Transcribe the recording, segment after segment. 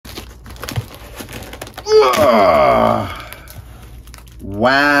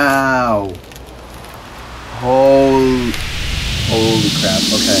Wow. Holy crap.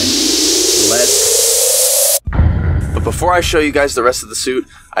 Okay. But before I show you guys the rest of the suit,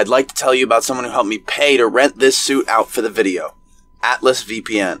 I'd like to tell you about someone who helped me pay to rent this suit out for the video. Atlas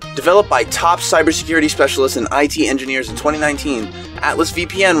VPN. Developed by top cybersecurity specialists and IT engineers in 2019, Atlas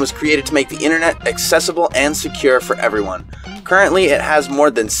VPN was created to make the internet accessible and secure for everyone. Currently, it has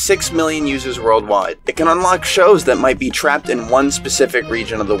more than 6 million users worldwide. It can unlock shows that might be trapped in one specific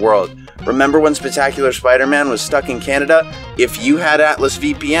region of the world. Remember when Spectacular Spider Man was stuck in Canada? If you had Atlas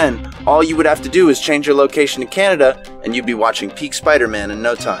VPN, all you would have to do is change your location to Canada, and you'd be watching peak Spider Man in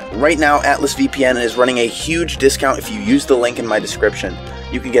no time. Right now, Atlas VPN is running a huge discount if you use the link in my description.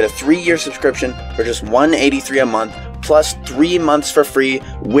 You can get a 3-year subscription for just $183 a month, plus 3 months for free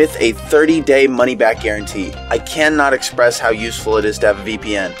with a 30-day money-back guarantee. I cannot express how useful it is to have a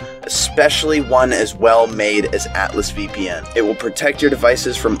VPN, especially one as well made as Atlas VPN. It will protect your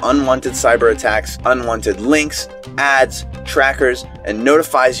devices from unwanted cyber attacks, unwanted links, ads, trackers, and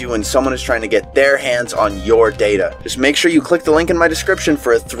notifies you when someone is trying to get their hands on your data. Just make sure you click the link in my description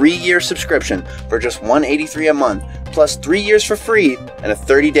for a 3-year subscription for just $183 a month, plus 3 years for free and a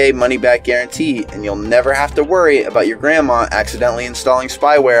 30-day money-back guarantee, and you'll never have to worry about your grandma accidentally installing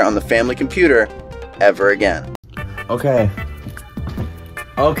spyware on the family computer ever again. Okay,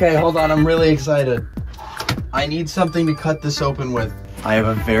 hold on, I'm really excited. I need something to cut this open with. I have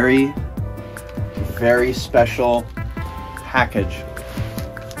a very special package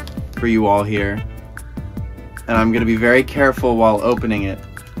for you all here, and I'm gonna be very careful while opening it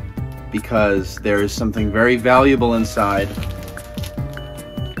because there is something very valuable inside.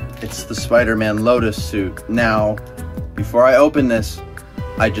 It's the Spider Man Lotus Suit. Now, before I open this,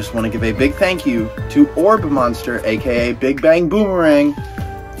 I just want to give a big thank you to Orb Monster, aka Big Bang Boomerang,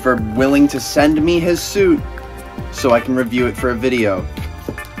 for willing to send me his suit so I can review it for a video.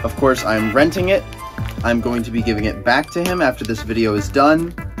 Of course, I'm renting it. I'm going to be giving it back to him after this video is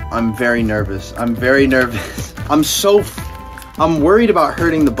done. I'm very nervous. I'm worried about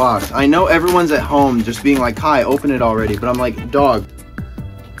hurting the box. I know everyone's at home just being like, "Hi, open it already," but I'm like, dog.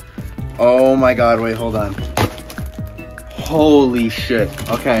 Oh my god, wait, hold on. Holy shit.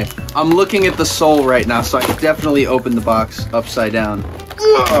 Okay, I'm looking at the sole right now, so I can definitely open the box upside down.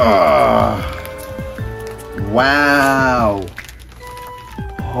 Wow.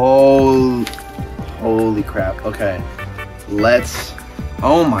 Holy crap. Okay,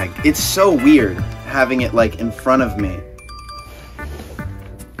 oh my, it's so weird having it like in front of me.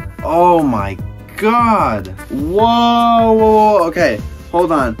 Oh my god. Whoa. Okay,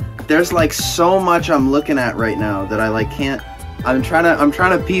 hold on. There's like so much I'm looking at right now that I like can't. I'm trying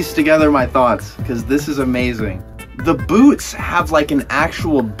to piece together my thoughts because this is amazing. The boots have like an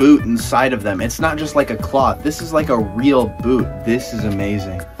actual boot inside of them. It's not just like a cloth. This is like a real boot. This is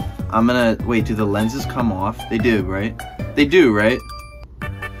amazing. Wait, do the lenses come off? They do, right? They do, right?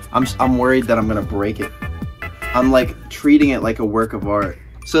 I'm worried that I'm gonna break it. I'm like treating it like a work of art.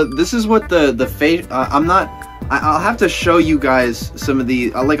 So this is what the face, I'll have to show you guys some of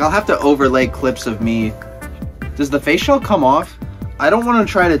the, I'll have to overlay clips of me. Does the face shell come off? I don't want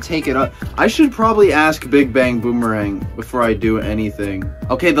to try to take it up. I should probably ask Big Bang Boomerang before I do anything.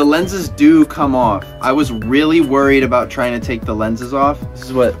 Okay, the lenses do come off. I was really worried about trying to take the lenses off. This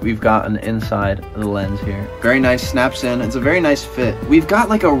is what we've got on the inside of the lens here. Very nice, snaps in. It's a very nice fit. We've got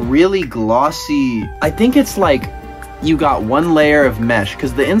like a really glossy, I think it's like you got one layer of mesh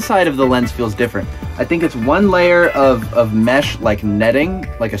because the inside of the lens feels different. I think it's one layer of mesh, like netting,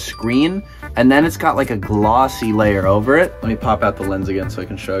 like a screen, and then it's got like a glossy layer over it. Let me pop out the lens again so I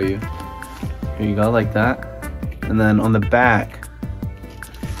can show you. Here you go, like that. And then on the back,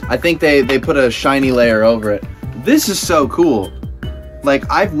 I think they put a shiny layer over it. This is so cool. Like,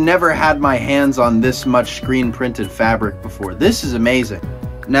 I've never had my hands on this much screen printed fabric before. This is amazing.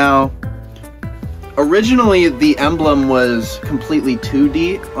 Now, originally the emblem was completely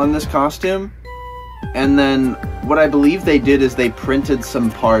 2D on this costume. And then what I believe they did is they printed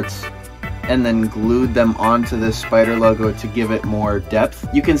some parts and then glued them onto this spider logo to give it more depth.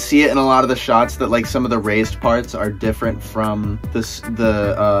 You can see it in a lot of the shots that like some of the raised parts are different from this,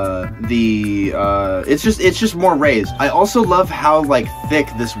 it's just more raised. I also love how like thick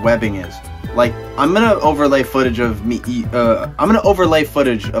this webbing is. Like, I'm gonna overlay footage of me,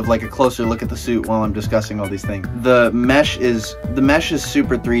 like a closer look at the suit while I'm discussing all these things. The mesh is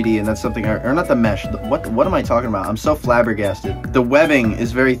super 3D, and that's something, or not the mesh, what am I talking about? I'm so flabbergasted. The webbing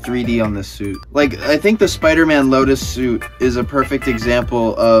is very 3D on this suit. Like, I think the Spider Man Lotus Suit is a perfect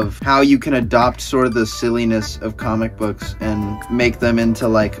example of how you can adopt sort of the silliness of comic books and make them into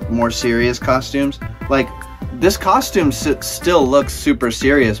like more serious costumes. Like, this costume still looks super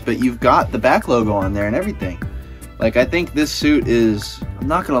serious, but you've got the back logo on there and everything. Like, I think this suit is, I'm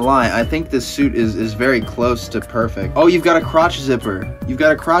not gonna lie, I think this suit is very close to perfect. Oh, you've got a crotch zipper. You've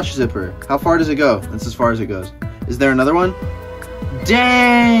got a crotch zipper. How far does it go? That's as far as it goes. Is there another one?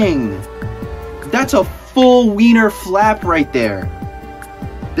 Dang! That's a full wiener flap right there.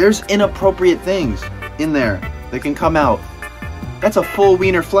 There's inappropriate things in there that can come out. That's a full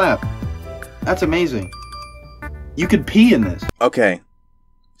wiener flap. That's amazing. You could pee in this. Okay,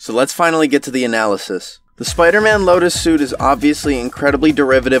 so let's finally get to the analysis. The Spider Man Lotus Suit is obviously incredibly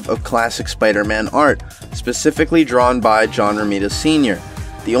derivative of classic Spider-Man art, specifically drawn by John Romita Sr.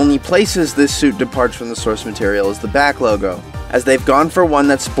 The only places this suit departs from the source material is the back logo, as they've gone for one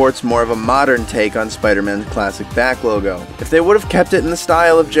that sports more of a modern take on Spider-Man's classic back logo. If they would have kept it in the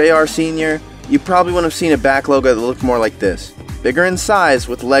style of JR Sr., you probably wouldn't have seen a back logo that looked more like this. Bigger in size,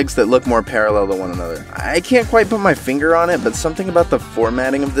 with legs that look more parallel to one another. I can't quite put my finger on it, but something about the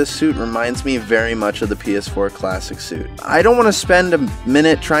formatting of this suit reminds me very much of the PS4 classic suit. I don't want to spend a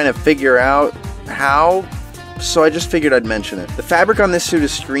minute trying to figure out how, so I just figured I'd mention it. The fabric on this suit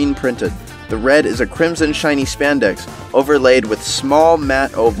is screen printed. The red is a crimson shiny spandex, overlaid with small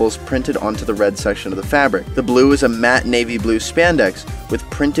matte ovals printed onto the red section of the fabric. The blue is a matte navy blue spandex, with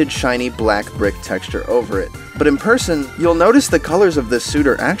printed shiny black brick texture over it. But in person, you'll notice the colors of this suit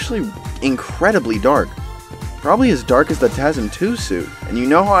are actually incredibly dark. Probably as dark as the TASM 2 suit. And you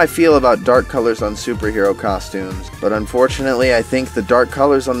know how I feel about dark colors on superhero costumes, but unfortunately I think the dark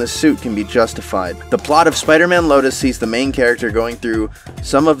colors on this suit can be justified. The plot of Spider-Man Lotus sees the main character going through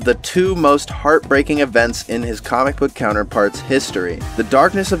some of the two most heartbreaking events in his comic book counterpart's history. The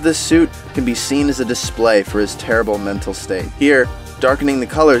darkness of this suit can be seen as a display for his terrible mental state. Here, darkening the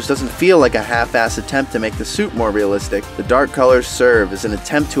colors doesn't feel like a half-ass attempt to make the suit more realistic. The dark colors serve as an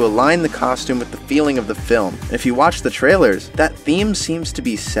attempt to align the costume with the feeling of the film. And if you watch the trailers, that theme seems to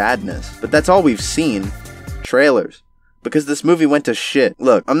be sadness. But that's all we've seen. Trailers. Because this movie went to shit.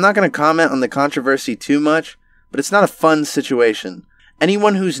 Look, I'm not going to comment on the controversy too much, but it's not a fun situation.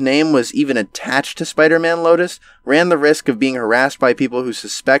 Anyone whose name was even attached to Spider-Man Lotus ran the risk of being harassed by people who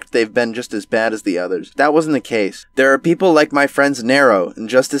suspect they've been just as bad as the others. That wasn't the case. There are people like my friends Nero and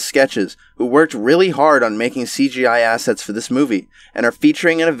Justice Sketches who worked really hard on making CGI assets for this movie and are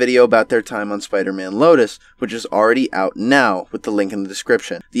featuring in a video about their time on Spider-Man Lotus, which is already out now with the link in the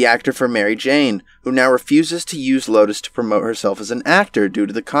description. The actor for Mary Jane, who now refuses to use Lotus to promote herself as an actor due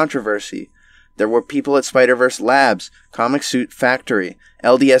to the controversy. There were people at Spider-Verse Labs, Comic Suit Factory,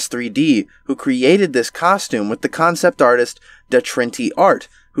 LDS 3D, who created this costume with the concept artist Trinity Art,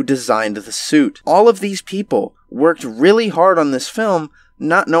 who designed the suit. All of these people worked really hard on this film,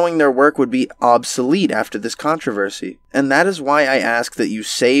 not knowing their work would be obsolete after this controversy. And that is why I ask that you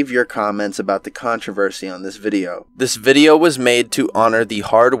save your comments about the controversy on this video. This video was made to honor the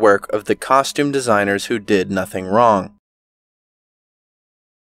hard work of the costume designers who did nothing wrong.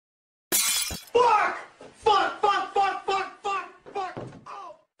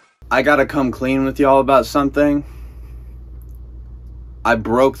 I gotta come clean with y'all about something. I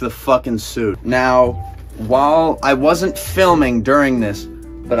broke the fucking suit. Now, while I wasn't filming during this,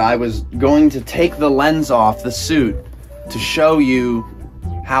 but I was going to take the lens off the suit to show you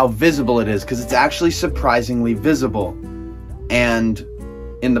how visible it is, because it's actually surprisingly visible. And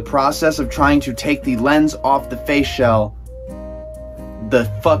in the process of trying to take the lens off the face shell, the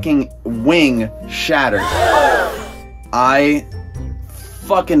fucking wing shattered. I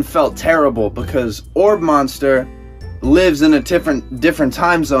fucking felt terrible because Orb Monster lives in a different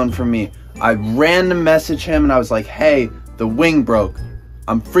time zone from me. I ran to message him and I was like, hey, the wing broke.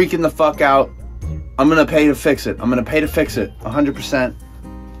 I'm freaking the fuck out. I'm gonna pay to fix it. I'm gonna pay to fix it, 100%.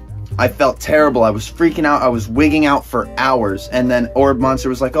 I felt terrible. I was freaking out. I was wigging out for hours. And then Orb Monster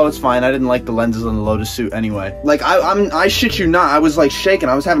was like, oh, it's fine. I didn't like the lenses on the Lotus suit anyway. Like, I shit you not. I was like shaking.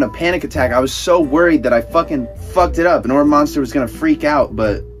 I was having a panic attack. I was so worried that I fucking fucked it up. And Orb Monster was gonna freak out,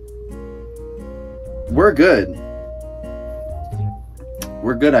 but we're good.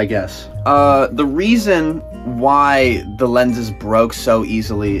 We're good, I guess. The reason why the lenses broke so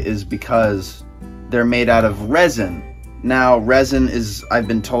easily is because they're made out of resin. Now, resin is, I've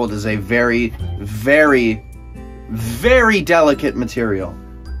been told, is a very, very, very delicate material.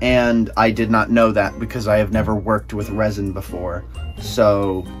 And I did not know that because I have never worked with resin before.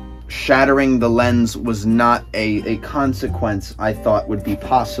 So, shattering the lens was not a consequence I thought would be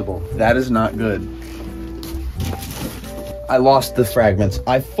possible. That is not good. I lost the fragments.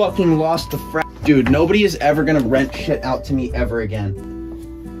 I fucking lost the Dude, nobody is ever gonna rent shit out to me ever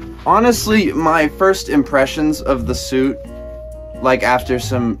again. Honestly, my first impressions of the suit, like after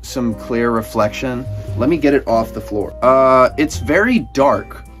some clear reflection, Let me get it off the floor. It's very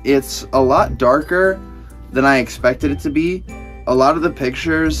dark. It's a lot darker than I expected it to be. A lot of the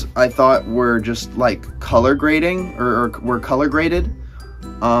pictures I thought were just like color grading or were color graded.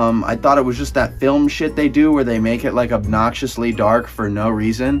 I thought it was just that film shit they do where they make it like obnoxiously dark for no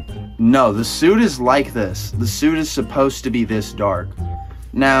reason. No, the suit is like this. The suit is supposed to be this dark.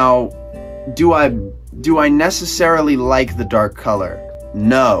 Now, do I necessarily like the dark color?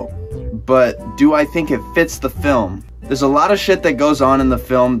 No. But do I think it fits the film? There's a lot of shit that goes on in the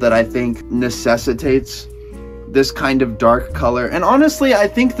film that I think necessitates this kind of dark color. And honestly, I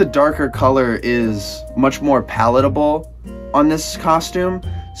think the darker color is much more palatable on this costume,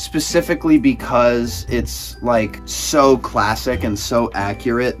 specifically because it's like so classic and so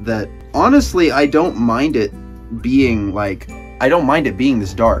accurate that honestly, I don't mind it being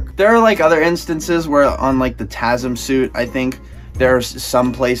this dark. There are like other instances where on like the TASM suit, I think there's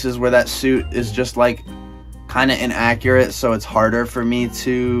some places where that suit is just like kind of inaccurate, so it's harder for me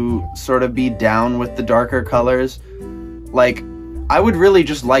to sort of be down with the darker colors. Like, I would really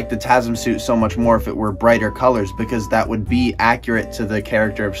just like the TASM suit so much more if it were brighter colors, because that would be accurate to the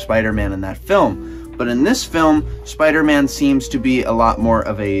character of Spider-Man in that film. But in this film, Spider-Man seems to be a lot more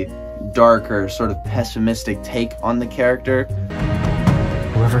of a darker, sort of pessimistic take on the character.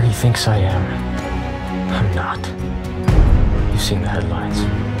 Whoever he thinks I am, I'm not. You've seen the headlines.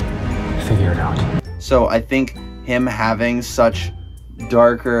 Figure it out. So I think him having such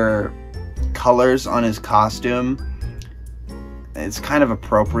darker colors on his costume, it's kind of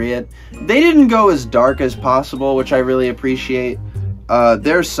appropriate. They didn't go as dark as possible, which I really appreciate.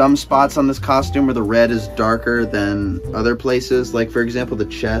 There's some spots on this costume where the red is darker than other places. Like, for example, the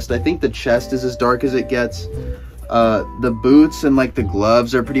chest. I think the chest is as dark as it gets. The boots and like the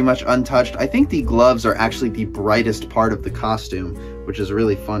gloves are pretty much untouched. I think the gloves are actually the brightest part of the costume, which is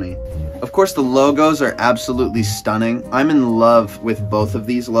really funny. Of course, the logos are absolutely stunning. I'm in love with both of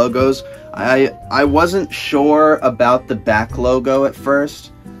these logos. I wasn't sure about the back logo at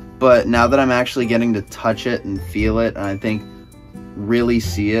first, but now that I'm actually getting to touch it and feel it, and I think really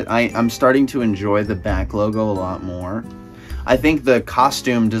see it, I'm starting to enjoy the back logo a lot more. I think the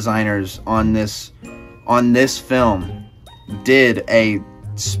costume designers on this film did a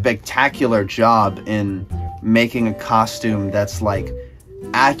spectacular job in making a costume that's like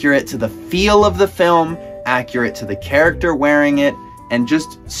accurate to the feel of the film, accurate to the character wearing it, and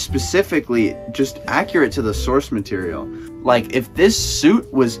just specifically just accurate to the source material. Like, if this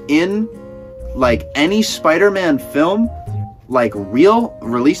suit was in like any Spider-Man film, like real,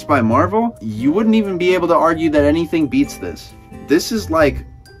 released by Marvel, you wouldn't even be able to argue that anything beats this. This is like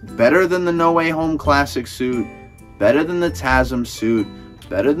better than the No Way Home classic suit, better than the TASM suit,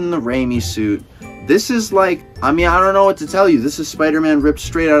 better than the Raimi suit. This is like, I mean, I don't know what to tell you. This is Spider-Man ripped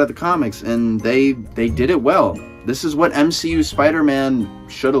straight out of the comics, and they did it well. This is what MCU Spider-Man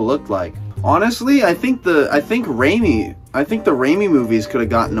should have looked like. Honestly, I think the Raimi movies could have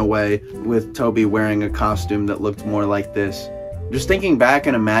gotten away with Tobey wearing a costume that looked more like this. Just thinking back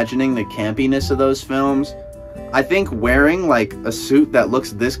and imagining the campiness of those films, I think wearing like a suit that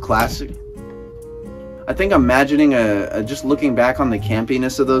looks this classic, I think imagining just looking back on the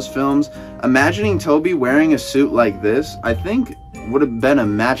campiness of those films, imagining Tobey wearing a suit like this, I think would have been a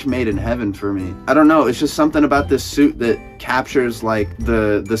match made in heaven for me. I don't know, it's just something about this suit that captures like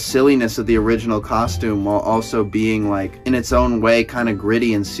the silliness of the original costume while also being like in its own way kind of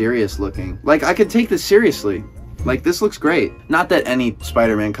gritty and serious looking. Like, I could take this seriously. Like, this looks great. Not that any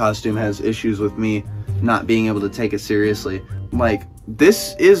Spider-Man costume has issues with me not being able to take it seriously. Like,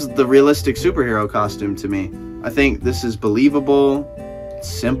 this is the realistic superhero costume to me. I think this is believable,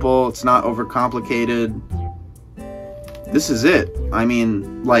 it's simple, it's not overcomplicated. This is it. I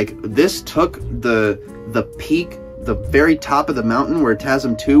mean, like, this took the peak, the very top of the mountain where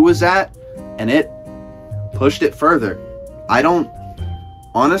TASM 2 was at, and it pushed it further.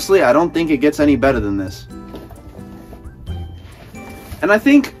 Honestly, I don't think it gets any better than this. And I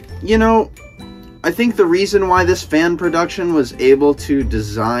think, you know, I think the reason why this fan production was able to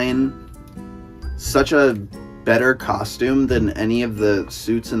design such a better costume than any of the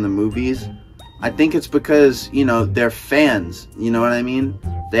suits in the movies, I think it's because, you know, they're fans, you know what I mean?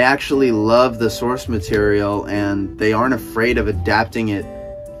 They actually love the source material and they aren't afraid of adapting it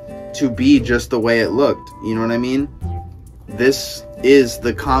to be just the way it looked, you know what I mean? This is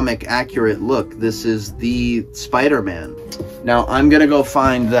the comic accurate look. This is the Spider-Man. Now, I'm gonna go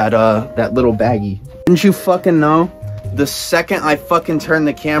find that little baggie. Didn't you fucking know? The second I fucking turned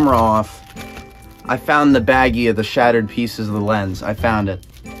the camera off, I found the baggie of the shattered pieces of the lens. I found it.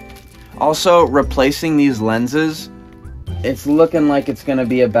 Also, replacing these lenses It's looking like it's gonna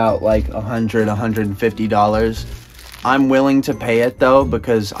be about like $150. I'm willing to pay it though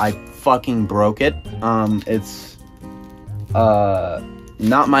because I fucking broke it. It's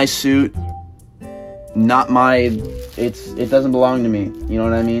not my suit, not my. It doesn't belong to me. You know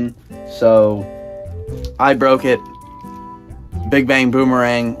what I mean? So I broke it. Big Bang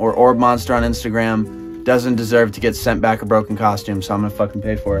Boomerang or Orb Monster on Instagram doesn't deserve to get sent back a broken costume, so I'm gonna fucking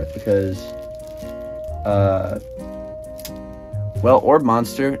pay for it because well, Orb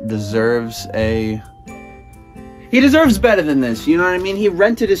Monster deserves he deserves better than this, you know what I mean? He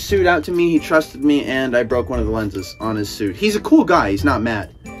rented his suit out to me, he trusted me, and I broke one of the lenses on his suit. He's a cool guy, he's not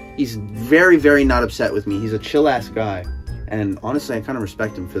mad. He's very, very not upset with me. He's a chill-ass guy. And honestly, I kind of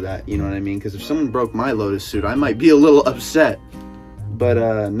respect him for that, you know what I mean? Because if someone broke my Lotus suit, I might be a little upset. But,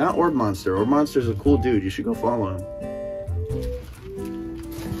 not Orb Monster. Orb Monster's a cool dude, you should go follow him.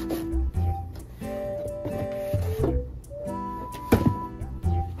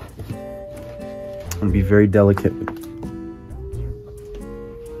 I'm gonna be very delicate with